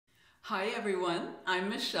Hi everyone, I'm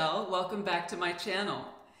Michelle. Welcome back to my channel.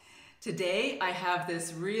 Today I have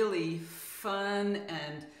this really fun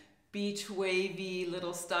and beach wavy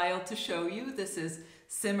little style to show you. This is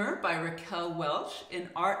Simmer by Raquel Welch in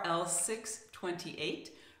RL6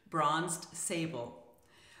 28 Bronzed Sable.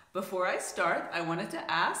 Before I start, I wanted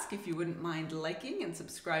to ask if you wouldn't mind liking and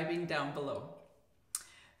subscribing down below.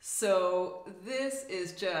 So this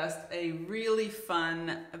is just a really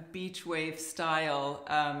fun beach wave style.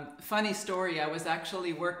 Funny story, I was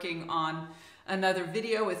actually working on another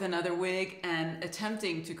video with another wig and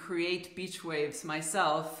attempting to create beach waves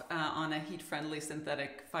myself on a heat-friendly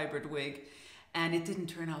synthetic fibered wig, and it didn't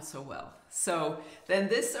turn out so well. So then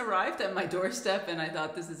this arrived at my doorstep and I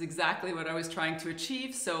thought this is exactly what I was trying to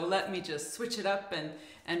achieve, so let me just switch it up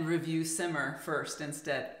and review Simmer first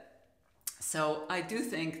instead. So I do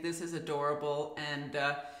think this is adorable, and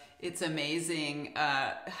it's amazing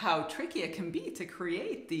how tricky it can be to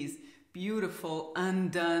create these beautiful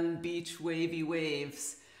undone beach wavy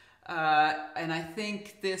waves. And I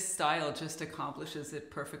think this style just accomplishes it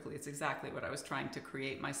perfectly. It's exactly what I was trying to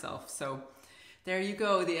create myself. So there you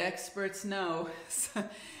go, the experts know. So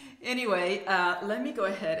anyway, let me go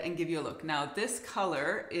ahead and give you a look. Now this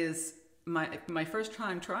color is my first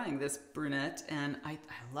time trying this brunette, and I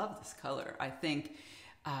love this color. I think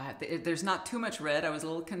there's not too much red. I was a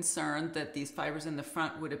little concerned that these fibers in the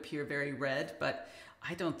front would appear very red, but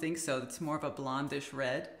I don't think so. It's more of a blondish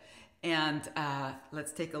red. And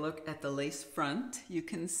let's take a look at the lace front. You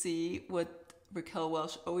can see what Raquel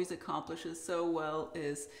Welch always accomplishes so well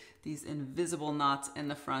is these invisible knots in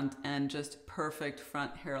the front and just perfect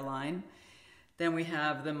front hairline. Then we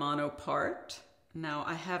have the mono part. Now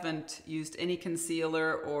I haven't used any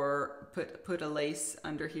concealer or put a lace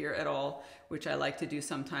under here at all, which I like to do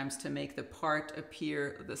sometimes to make the part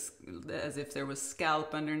appear as if there was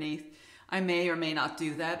scalp underneath. I may or may not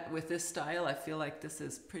do that with this style. I feel like this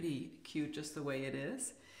is pretty cute just the way it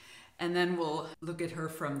is. And then we'll look at her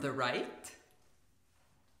from the right.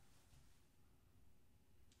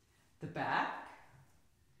 The back.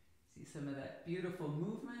 See some of that beautiful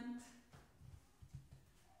movement.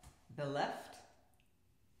 The left.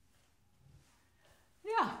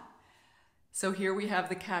 Yeah, so here we have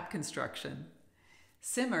the cap construction.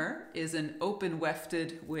 Simmer is an open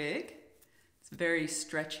wefted wig. It's very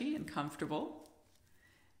stretchy and comfortable.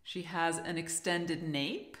 She has an extended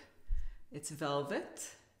nape. It's velvet,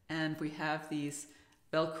 and we have these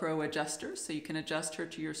Velcro adjusters, so you can adjust her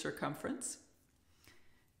to your circumference.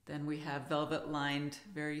 Then we have velvet lined,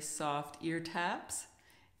 very soft ear tabs,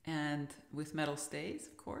 and with metal stays,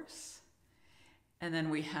 of course. And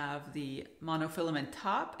then we have the monofilament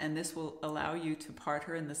top, and this will allow you to part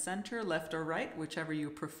her in the center, left or right, whichever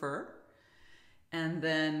you prefer. And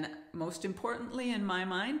then most importantly in my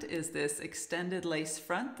mind is this extended lace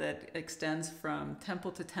front that extends from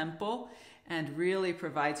temple to temple and really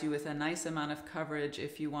provides you with a nice amount of coverage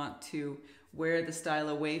if you want to wear the style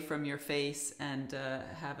away from your face and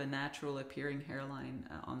have a natural appearing hairline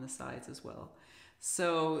on the sides as well.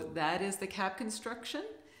 So that is the cap construction.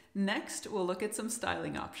 Next, we'll look at some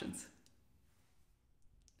styling options.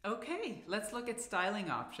 Okay, let's look at styling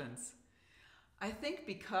options. I think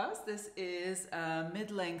because this is a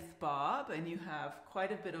mid-length bob and you have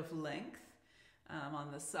quite a bit of length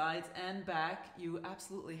on the sides and back, you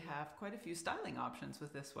absolutely have quite a few styling options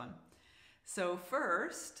with this one. So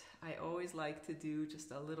first, I always like to do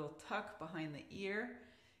just a little tuck behind the ear.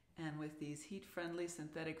 And with these heat-friendly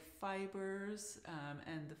synthetic fibers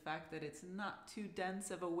and the fact that it's not too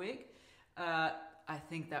dense of a wig, I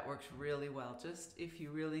think that works really well. Just if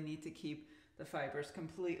you really need to keep the fibers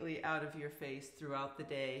completely out of your face throughout the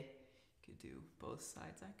day, you could do both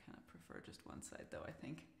sides. I kind of prefer just one side though, I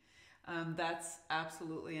think. That's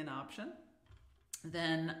absolutely an option.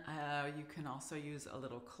 Then you can also use a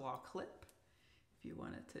little claw clip if you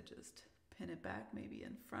wanted to just pin it back maybe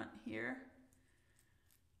in front here.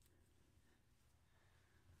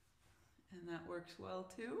 And that works well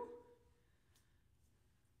too.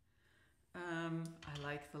 I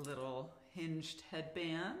like the little hinged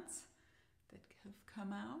headbands that have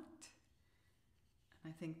come out.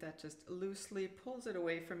 And I think that just loosely pulls it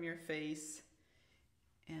away from your face.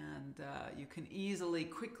 And you can easily,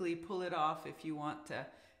 quickly pull it off if you want to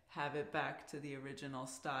have it back to the original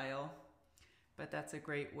style. But that's a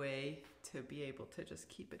great way to be able to just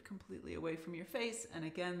keep it completely away from your face. And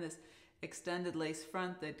again, this extended lace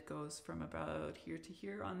front that goes from about here to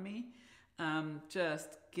here on me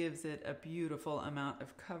just gives it a beautiful amount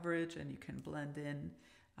of coverage, and you can blend in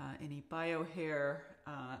any bio hair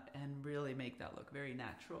and really make that look very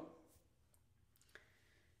natural.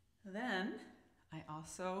 Then I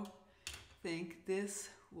also think this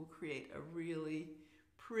will create a really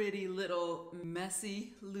pretty little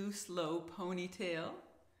messy, loose, low ponytail.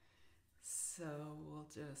 So we'll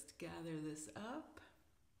just gather this up.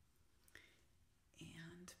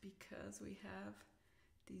 And because we have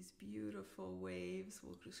these beautiful waves,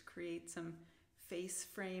 we'll just create some face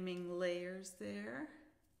framing layers there.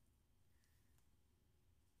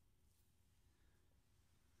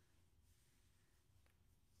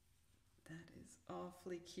 That is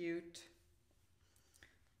awfully cute.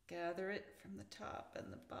 Gather it from the top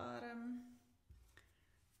and the bottom.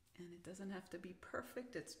 And it doesn't have to be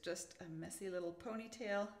perfect, it's just a messy little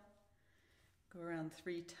ponytail. Go around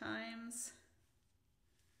 3 times.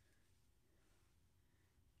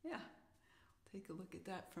 Yeah, take a look at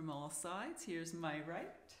that from all sides. Here's my right.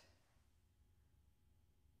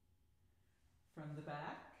 From the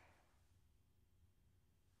back.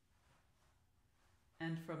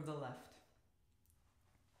 And from the left.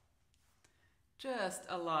 Just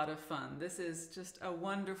a lot of fun. This is just a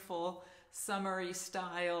wonderful summery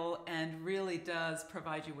style and really does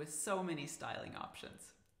provide you with so many styling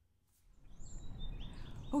options.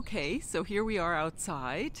 Okay, so here we are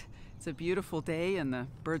outside. It's a beautiful day and the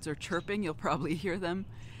birds are chirping. You'll probably hear them.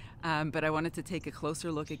 But I wanted to take a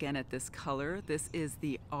closer look again at this color. This is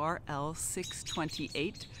the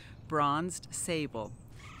RL6 Bronzed Sable.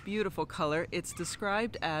 Beautiful color. It's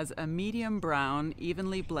described as a medium brown,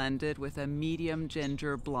 evenly blended with a medium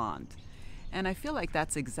ginger blonde. And I feel like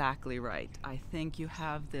that's exactly right. I think you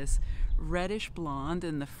have this reddish blonde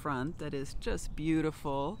in the front that is just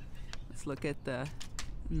beautiful. Let's look at the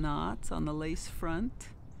knots on the lace front.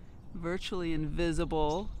 Virtually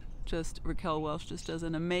invisible. Just Raquel Welch just does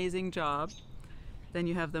an amazing job. Then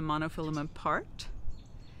you have the monofilament part.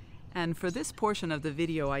 And for this portion of the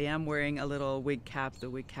video, I am wearing a little wig cap, the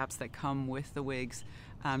wig caps that come with the wigs,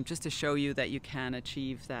 just to show you that you can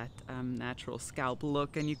achieve that natural scalp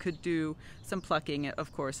look. And you could do some plucking,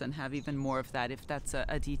 of course, and have even more of that if that's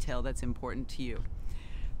a detail that's important to you.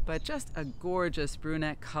 But just a gorgeous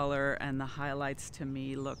brunette color, and the highlights to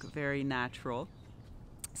me look very natural.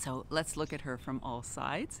 So let's look at her from all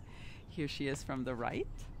sides. Here she is from the right,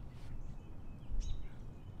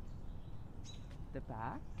 the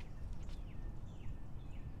back,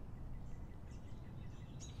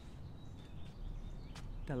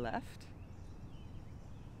 the left.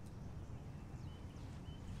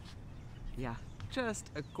 Yeah, just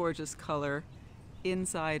a gorgeous color,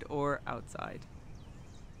 inside or outside.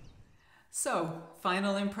 So,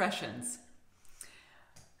 final impressions.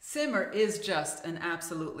 Simmer is just an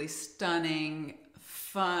absolutely stunning,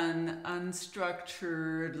 fun,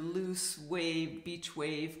 unstructured, loose wave, beach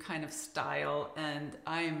wave kind of style, and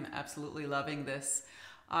I'm absolutely loving this.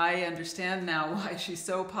 I understand now why she's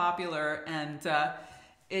so popular, and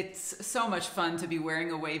it's so much fun to be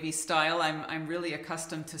wearing a wavy style. I'm really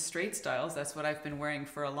accustomed to straight styles. That's what I've been wearing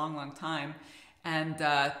for a long, long time. And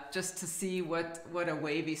just to see what a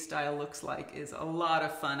wavy style looks like is a lot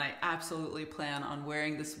of fun. I absolutely plan on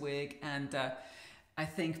wearing this wig, and I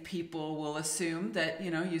think people will assume that, you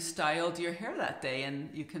know, you styled your hair that day, and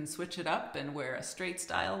you can switch it up and wear a straight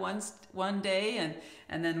style one day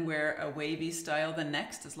and then wear a wavy style the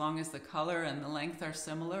next, as long as the color and the length are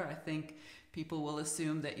similar. I think people will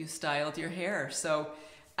assume that you styled your hair. So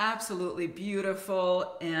absolutely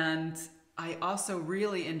beautiful. And I also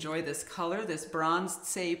really enjoy this color. This bronzed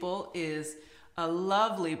sable is a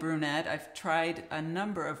lovely brunette. I've tried a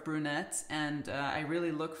number of brunettes, and I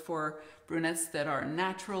really look for brunettes that are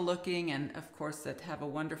natural looking and of course that have a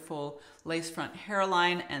wonderful lace front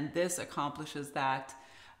hairline, and this accomplishes that.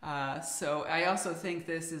 So I also think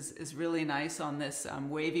this is really nice on this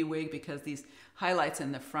wavy wig, because these highlights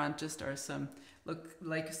in the front just are look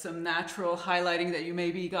like some natural highlighting that you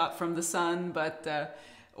maybe got from the sun, but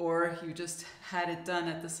or you just had it done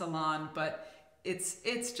at the salon, but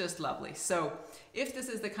it's just lovely. So if this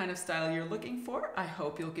is the kind of style you're looking for, I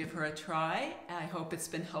hope you'll give her a try. I hope it's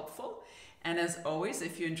been helpful. And as always,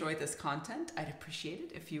 if you enjoyed this content, I'd appreciate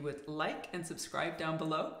it if you would like and subscribe down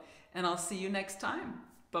below, and I'll see you next time.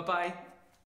 Bye-bye.